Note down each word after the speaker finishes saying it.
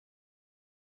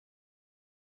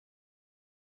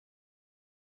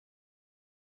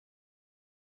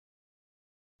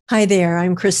Hi there,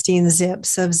 I'm Christine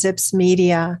Zips of Zips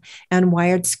Media and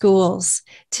Wired Schools.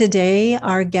 Today,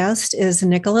 our guest is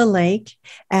Nicola Lake,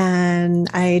 and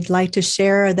I'd like to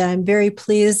share that I'm very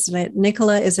pleased that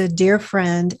Nicola is a dear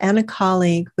friend and a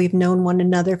colleague. We've known one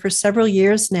another for several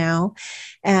years now,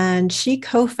 and she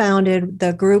co-founded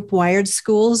the group Wired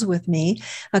Schools with me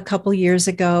a couple years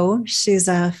ago. She's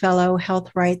a fellow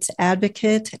health rights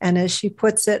advocate, and as she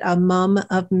puts it, a mom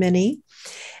of many.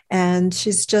 And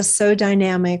she's just so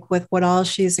dynamic with what all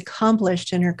she's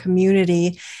accomplished in her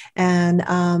community and,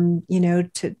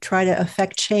 to try to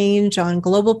affect change on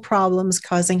global problems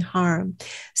causing harm.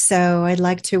 So I'd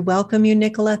like to welcome you,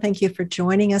 Nicola. Thank you for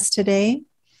joining us today.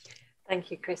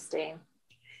 Thank you, Christine.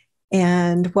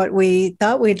 And what we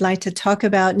thought we'd like to talk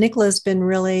about, Nicola's been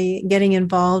really getting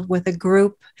involved with a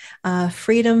group,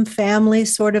 Freedom Family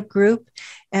sort of group.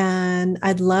 And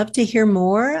I'd love to hear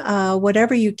more,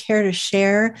 whatever you care to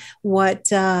share, what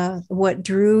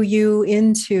drew you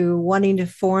into wanting to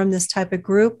form this type of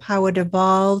group, how it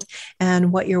evolved,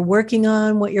 and what you're working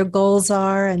on, what your goals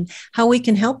are, and how we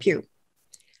can help you.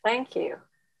 Thank you.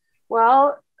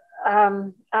 Well,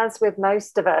 as with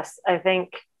most of us, I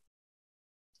think,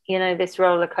 this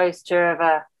roller coaster of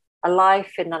a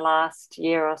life in the last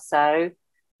year or so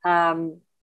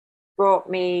brought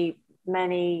me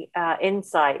many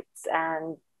insights.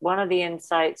 And one of the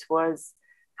insights was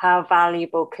how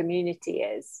valuable community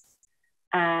is.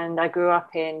 And I grew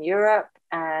up in Europe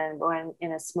and went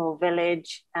in a small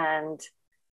village and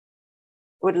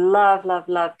would love, love,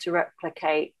 love to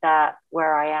replicate that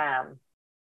where I am.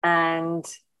 And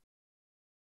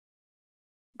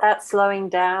that slowing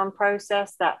down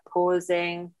process, that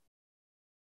pausing,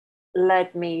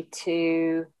 led me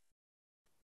to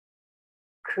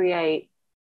create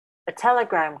a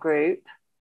Telegram group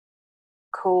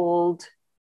called,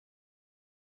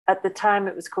 at the time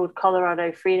it was called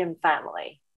Colorado Freedom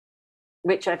Family,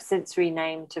 which I've since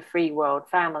renamed to Free World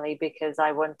Family because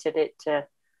I wanted it to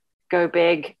go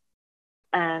big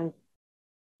and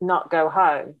not go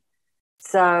home.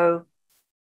 So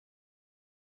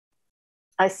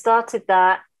I started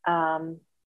that on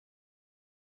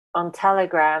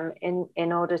Telegram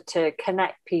in order to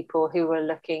connect people who were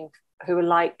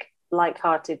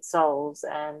like-hearted souls.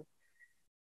 And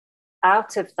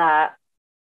out of that,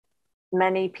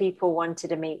 many people wanted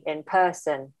to meet in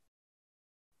person.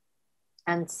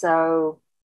 And so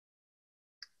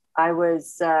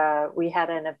we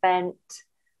had an event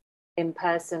in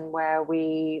person where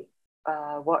we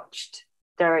watched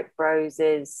Derrick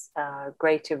Brose's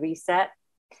Greater Reset.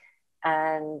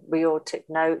 And we all took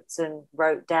notes and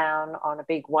wrote down on a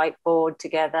big whiteboard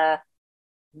together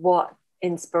what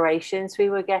inspirations we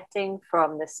were getting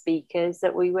from the speakers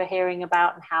that we were hearing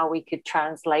about and how we could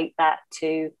translate that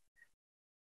to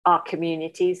our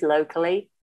communities locally.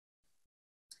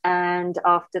 And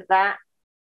after that,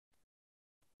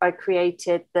 I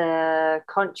created the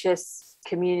Conscious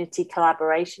Community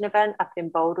Collaboration event up in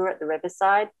Boulder at the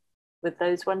Riverside with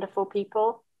those wonderful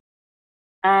people.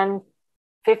 And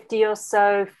 50 or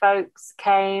so folks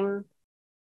came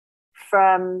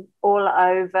from all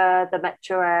over the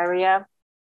metro area.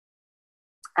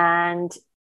 And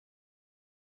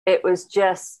it was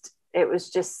just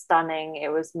stunning.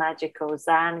 It was magical.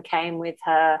 Zan came with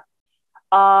her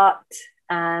art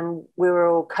and we were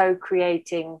all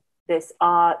co-creating this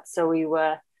art. So we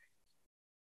were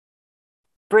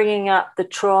bringing up the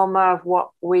trauma of what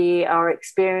we are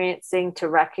experiencing to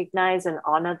recognize and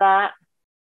honor that.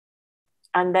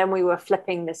 And then we were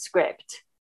flipping the script,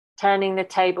 turning the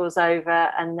tables over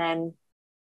and then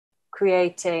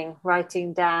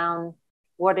writing down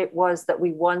what it was that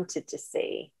we wanted to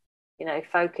see,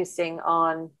 focusing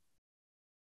on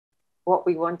what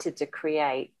we wanted to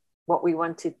create, what we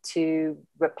wanted to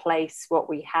replace what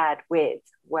we had with,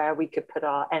 where we could put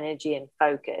our energy and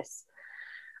focus.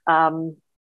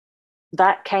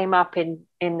 That came up in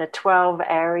the 12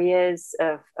 areas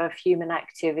of human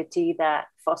activity that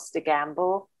Foster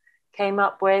Gamble came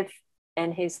up with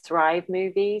in his Thrive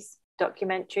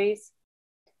documentaries.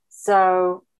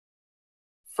 So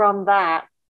from that,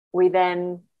 we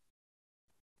then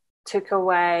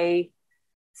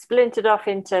splintered off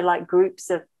into like groups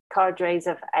of cadres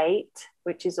of 8,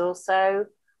 which is also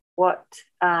what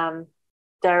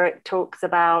Derrick talks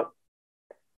about.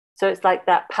 So it's like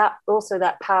that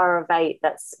power of 8,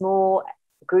 that small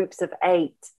groups of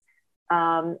 8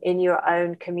 in your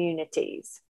own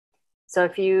communities. So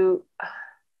if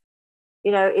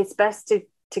it's best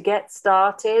to get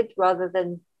started rather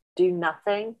than do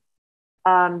nothing.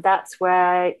 That's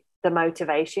where the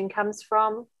motivation comes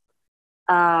from.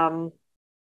 And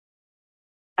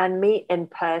meet in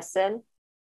person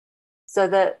so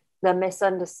that the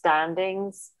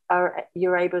misunderstandings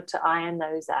you're able to iron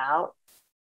those out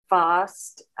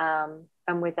fast,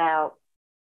 and without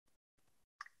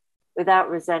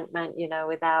resentment,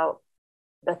 without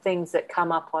the things that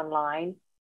come up online.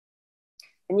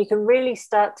 And you can really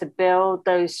start to build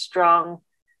those strong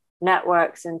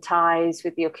networks and ties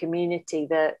with your community,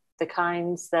 the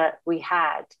kinds that we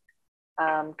had,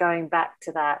 going back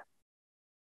to that,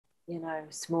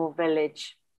 small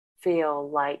village feel.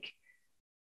 Like,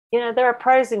 there are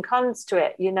pros and cons to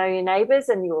it. You know your neighbors,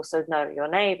 and you also know your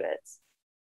neighbors.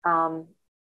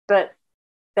 But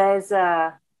there's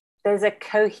a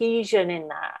cohesion in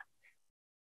that,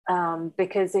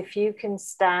 because if you can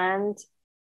stand,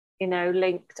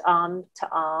 linked arm to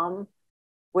arm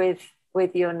with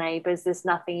your neighbors, there's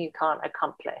nothing you can't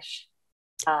accomplish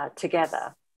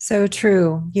together. So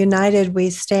true. United we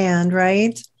stand,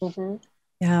 right? Mm-hmm.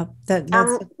 Yeah.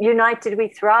 That's united we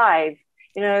thrive.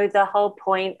 The whole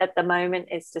point at the moment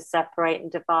is to separate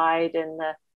and divide, and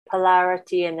the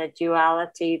polarity and the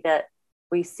duality that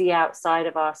we see outside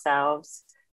of ourselves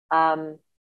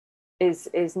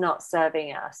is not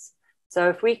serving us. So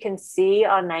if we can see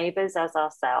our neighbors as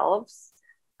ourselves,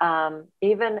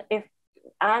 even if,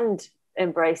 and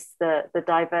embrace the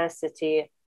diversity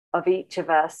of each of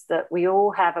us, that we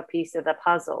all have a piece of the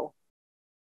puzzle,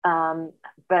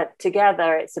 but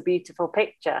together it's a beautiful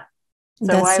picture.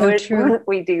 So wouldn't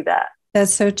we do that?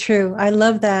 That's so true. I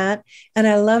love that. And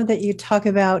I love that you talk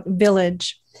about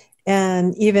village.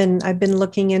 And even I've been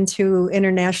looking into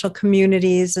international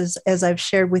communities, as I've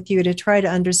shared with you, to try to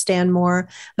understand more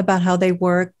about how they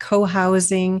work.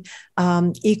 Co-housing,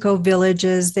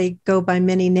 eco-villages, they go by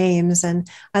many names. And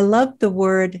I love the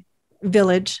word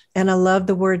village, and I love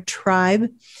the word tribe.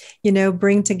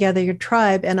 Bring together your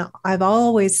tribe. And I've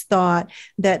always thought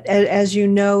that, as you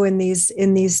know, in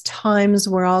these times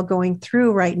we're all going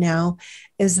through right now,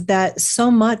 is that so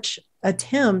much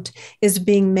attempt is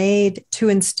being made to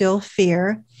instill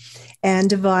fear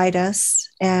and divide us,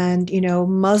 and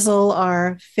muzzle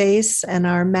our face and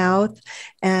our mouth,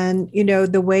 and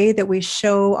the way that we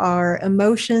show our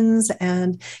emotions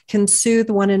and can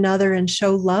soothe one another and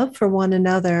show love for one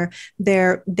another.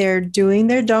 They're doing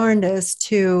their darndest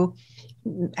to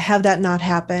have that not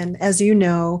happen, as you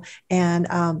know. And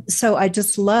so I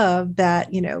just love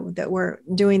that, that we're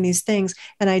doing these things.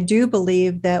 And I do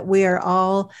believe that we are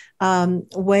all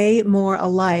way more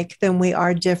alike than we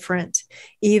are different.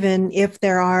 Even if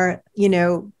there are,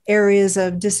 areas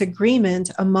of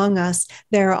disagreement among us,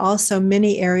 there are also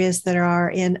many areas that are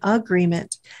in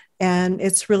agreement. And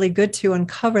it's really good to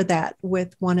uncover that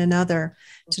with one another,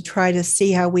 to try to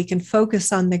see how we can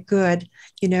focus on the good,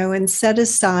 and set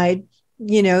aside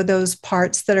those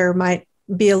parts that might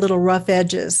be a little rough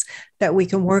edges that we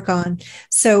can work on.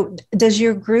 So does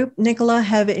your group, Nicola,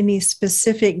 have any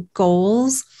specific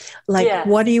goals? Like, yes.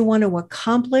 What do you want to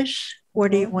accomplish? Where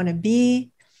do you want to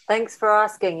be? Thanks for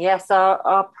asking. Yes,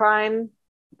 our prime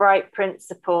bright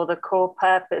principle, the core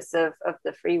purpose of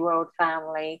the Free World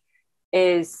family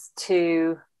is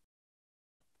to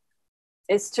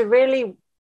really,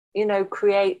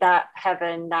 create that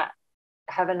heaven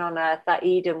on earth, that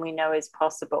Eden we know is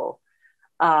possible.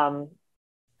 And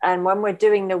when we're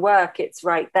doing the work, it's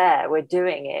right there. We're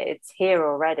doing it. It's here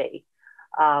already.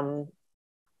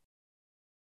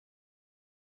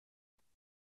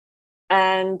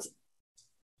 And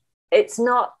it's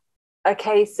not a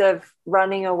case of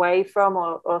running away from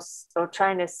or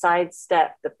trying to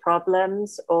sidestep the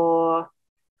problems, or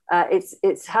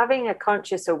it's having a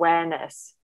conscious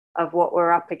awareness of what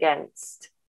we're up against,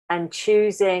 and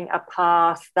choosing a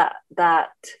path that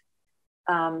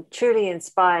truly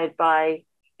inspired by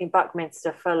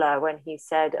Buckminster Fuller, when he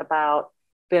said about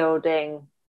building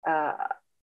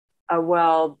a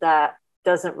world that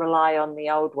doesn't rely on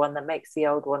the old one, that makes the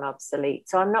old one obsolete.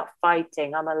 So I'm not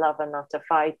fighting. I'm a lover, not a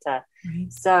fighter. Mm-hmm.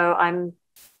 So I'm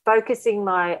focusing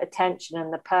my attention,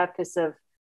 and the purpose of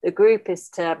the group is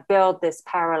to build this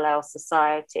parallel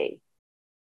society,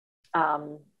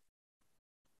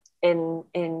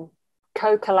 in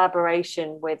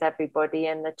co-collaboration with everybody.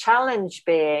 And the challenge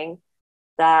being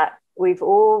that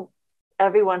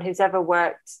everyone who's ever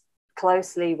worked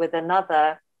closely with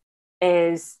another,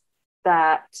 is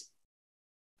that,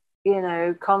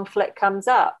 conflict comes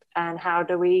up. And how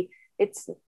do we,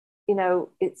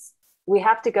 we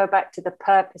have to go back to the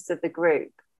purpose of the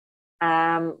group.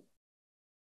 And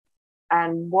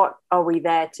what are we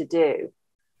there to do?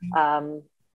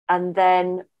 And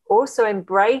then also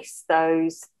embrace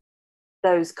those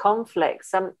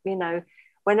conflicts.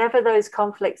 Whenever those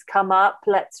conflicts come up,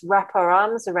 let's wrap our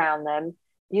arms around them,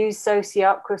 use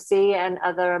sociocracy and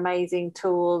other amazing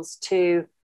tools to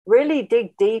really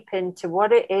dig deep into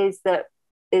what it is that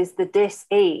is the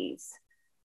dis-ease,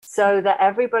 so that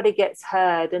everybody gets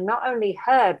heard, and not only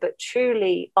heard, but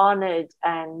truly honored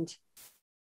and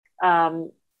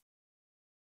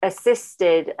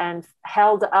assisted and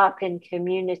held up in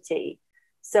community,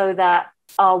 so that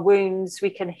our wounds, we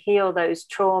can heal those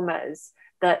traumas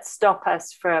that stop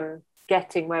us from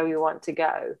getting where we want to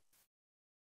go.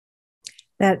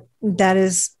 That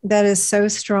is so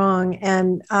strong.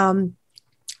 And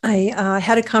I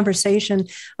had a conversation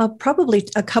probably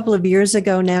a couple of years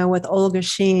ago now with Olga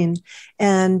Sheean,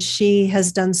 and she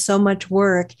has done so much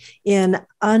work in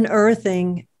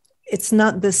unearthing. It's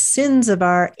not the sins of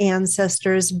our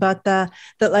ancestors, but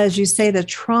as you say, the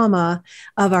trauma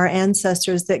of our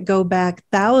ancestors that go back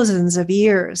thousands of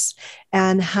years,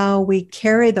 and how we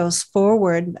carry those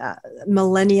forward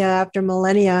millennia after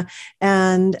millennia,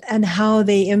 and how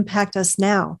they impact us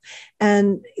now.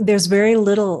 And there's very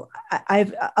little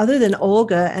I've, other than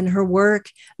Olga and her work,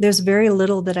 there's very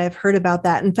little that I've heard about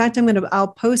that. In fact, I'll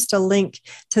post a link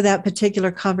to that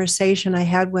particular conversation I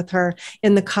had with her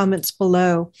in the comments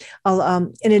below.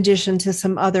 In addition to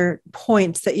some other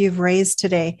points that you've raised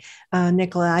today,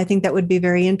 Nicola, I think that would be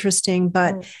very interesting.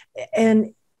 But,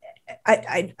 and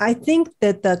I think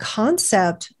that the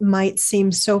concept might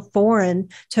seem so foreign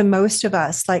to most of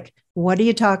us. Like, what are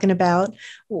you talking about?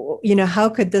 How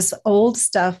could this old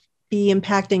stuff be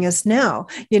impacting us now,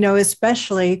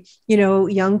 especially,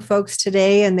 young folks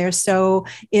today, and they're so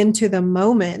into the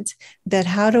moment that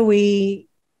how do we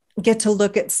get to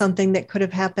look at something that could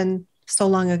have happened so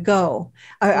long ago?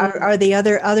 Are the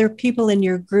other people in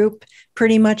your group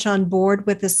pretty much on board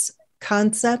with this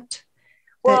concept?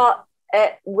 Well,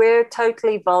 we're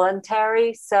totally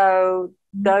voluntary. So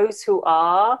those who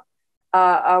are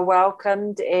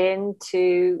welcomed in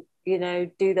to,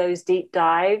 do those deep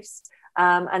dives.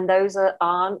 And those that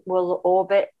aren't will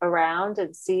orbit around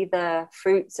and see the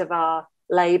fruits of our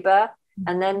labor.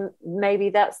 And then maybe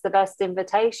that's the best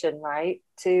invitation, right?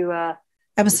 To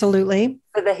absolutely,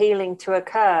 for the healing to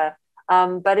occur.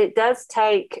 But it does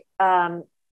take a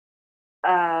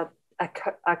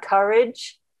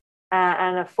courage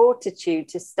and a fortitude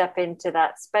to step into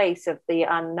that space of the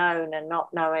unknown and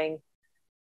not knowing.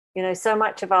 So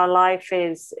much of our life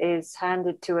is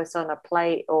handed to us on a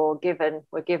plate, or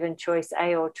we're given choice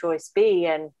A or choice B.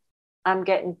 And I'm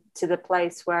getting to the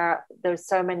place where there's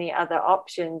so many other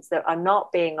options that are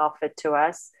not being offered to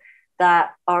us,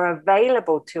 that are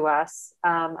available to us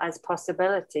as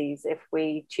possibilities if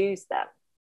we choose them.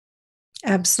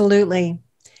 Absolutely.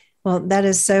 Well, that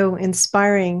is so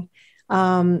inspiring.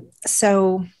 Do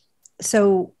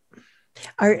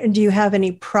you have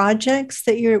any projects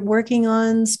that you're working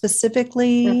on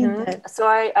specifically? Mm-hmm. So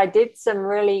I did some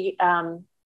really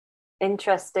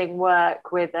interesting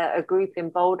work with a group in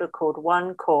Boulder called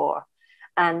One Core,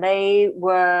 and they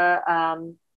were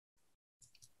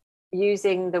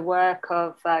using the work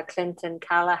of Clinton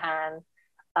Callahan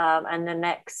and the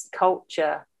Next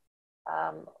Culture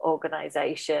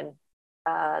organization.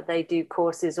 They do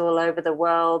courses all over the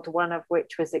world, one of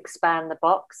which was Expand the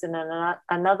Box, and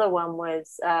another one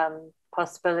was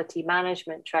possibility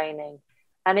management training.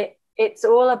 And it's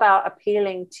all about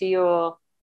appealing to your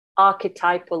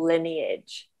archetypal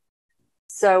lineage.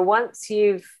 So once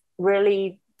you've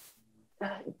really,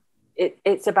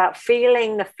 it's about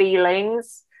feeling the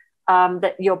feelings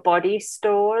that your body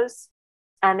stores,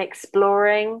 and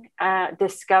exploring,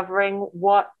 discovering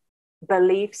what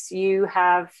beliefs you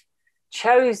have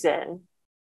chosen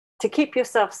to keep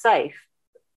yourself safe,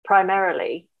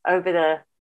 primarily over the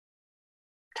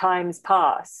times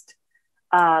past,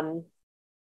 in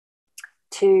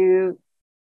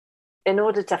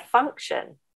order to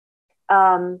function,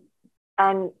 and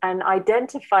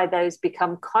identify those,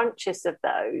 become conscious of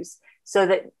those, so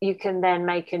that you can then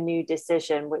make a new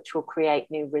decision which will create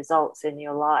new results in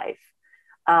your life.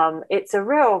 It's a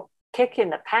real kick in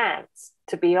the pants,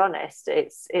 to be honest.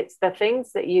 It's the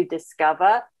things that you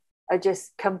discover are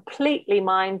just completely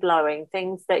mind-blowing,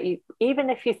 things that you, even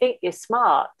if you think you're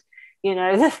smart,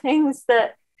 the things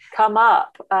that come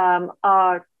up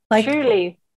are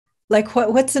truly. Like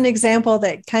what's an example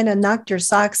that kind of knocked your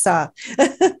socks off?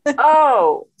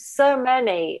 Oh, so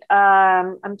many.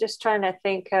 I'm just trying to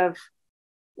think of,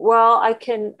 well, I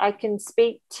can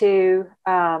speak to,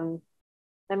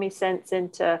 let me sense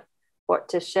into what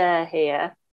to share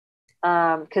here,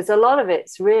 because a lot of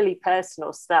it's really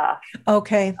personal stuff.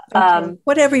 Okay.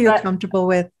 Whatever you're comfortable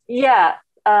with. Yeah.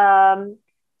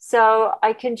 So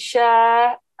I can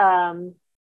share.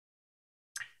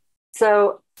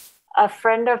 So a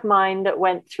friend of mine that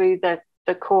went through the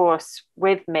course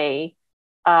with me,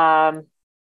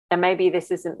 and maybe this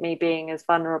isn't me being as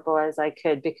vulnerable as I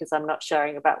could because I'm not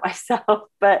sharing about myself,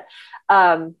 but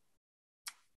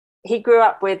he grew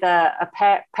up with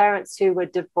parents who were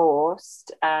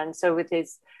divorced, and so with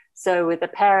a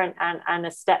parent and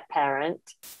a step parent,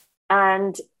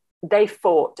 and they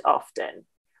fought often,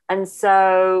 and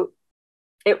so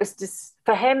it was just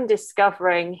for him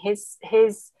discovering his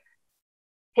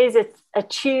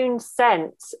attuned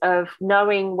sense of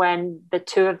knowing when the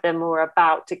two of them were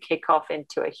about to kick off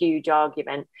into a huge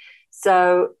argument.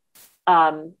 So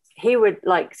he would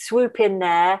like swoop in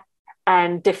there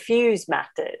and diffuse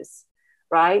matters,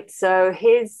 right? So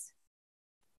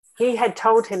he had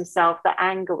told himself that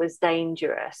anger was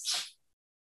dangerous.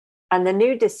 And the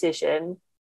new decision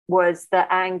was that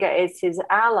anger is his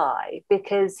ally,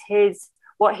 because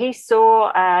what he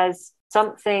saw as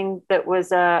something that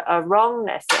was a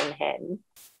wrongness in him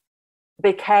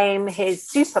became his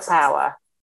superpower,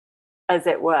 as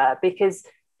it were, because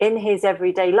in his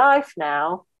everyday life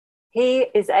now, he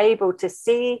is able to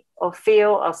see or feel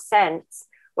or sense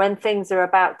when things are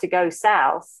about to go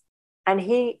south. And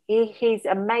he's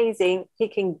amazing. He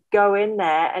can go in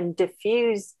there and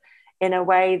diffuse in a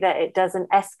way that it doesn't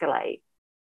escalate.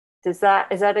 Is that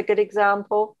a good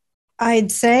example?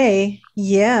 I'd say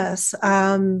yes.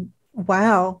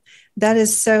 Wow. That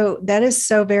is so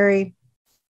very,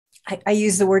 I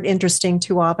use the word interesting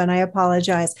too often. I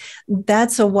apologize.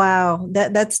 That's a wow.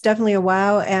 That's definitely a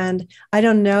wow. And I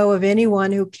don't know of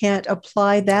anyone who can't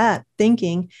apply that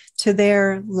thinking to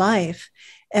their life.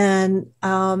 And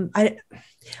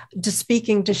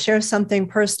to share something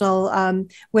personal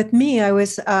with me, I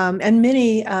was, and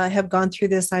many have gone through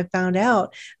this. I found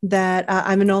out that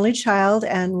I'm an only child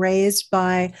and raised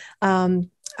by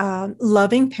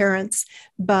loving parents,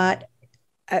 but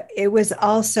it was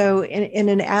also in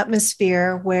an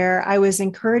atmosphere where I was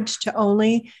encouraged to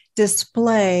only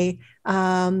display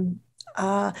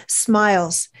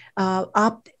smiles.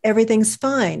 Everything's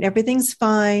fine. Everything's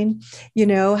fine.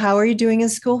 How are you doing in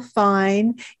school?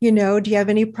 Fine. Do you have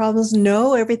any problems?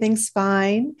 No, everything's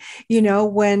fine.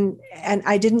 And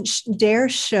I didn't dare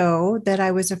show that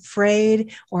I was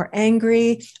afraid or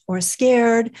angry or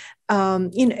scared.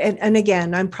 And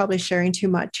again, I'm probably sharing too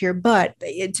much here, but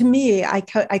to me, I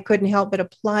couldn't help but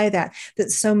apply that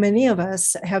so many of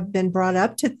us have been brought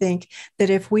up to think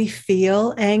that if we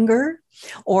feel anger,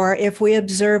 or if we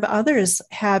observe others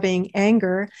having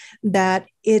anger, that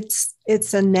it's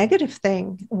a negative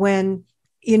thing, when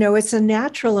it's a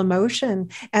natural emotion,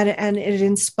 and it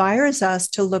inspires us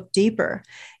to look deeper,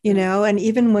 and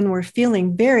even when we're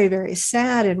feeling very, very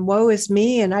sad and woe is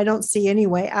me and I don't see any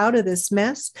way out of this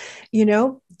mess,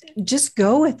 just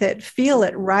go with it, feel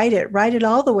it, write it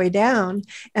all the way down,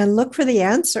 and look for the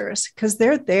answers, because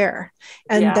they're there.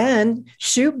 And then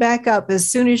shoot back up as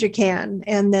soon as you can,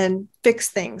 and then fix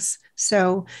things.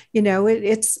 So,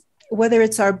 it's whether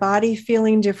it's our body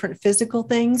feeling different physical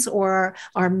things or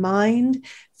our mind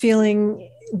feeling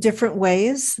different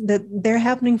ways, that they're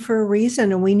happening for a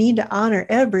reason, and we need to honor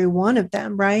every one of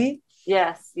them, right?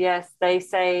 Yes. They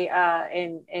say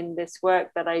in this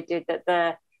work that I did that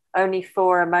there are only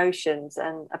 4 emotions,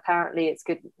 and apparently it's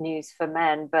good news for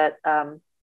men, but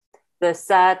the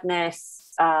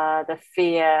sadness, the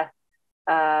fear,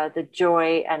 the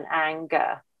joy and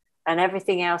anger, and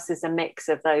everything else is a mix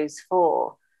of those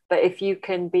 4. But if you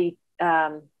can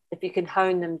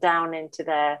hone them down into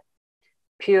their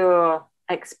pure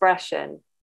expression,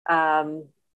 then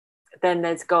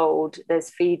there's gold, there's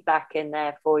feedback in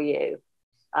there for you,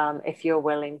 if you're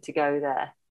willing to go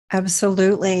there.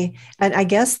 Absolutely. And I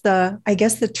guess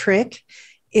the trick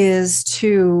is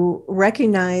to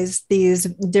recognize these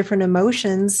different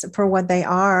emotions for what they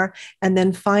are, and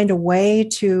then find a way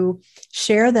to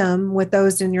share them with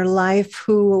those in your life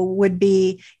who would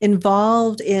be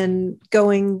involved in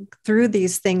going through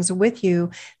these things with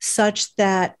you, such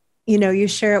that, you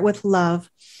share it with love.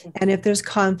 And if there's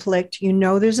conflict,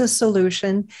 there's a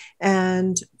solution,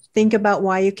 and think about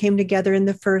why you came together in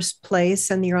the first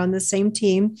place, and you're on the same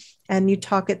team, and you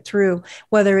talk it through,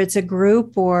 whether it's a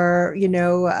group or,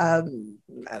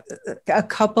 a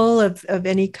couple of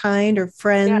any kind, or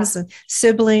friends and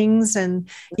siblings. And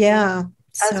as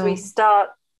we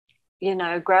start,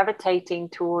 gravitating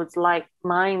towards like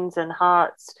minds and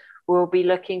hearts, we'll be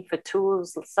looking for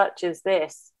tools such as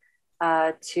this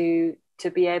to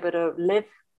be able to live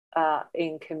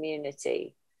in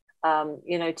community,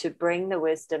 to bring the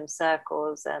wisdom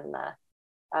circles and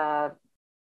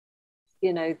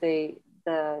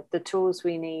the tools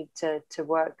we need to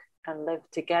work and live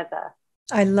together.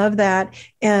 I love that.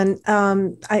 And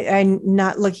I'm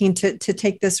not looking to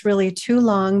take this really too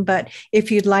long, but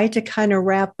if you'd like to kind of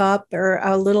wrap up or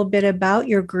a little bit about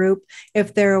your group,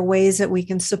 if there are ways that we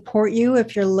can support you,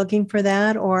 if you're looking for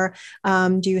that, or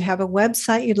do you have a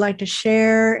website you'd like to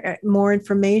share more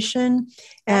information?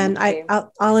 And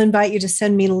I'll invite you to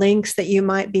send me links that you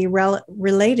might be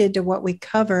related to what we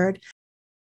covered.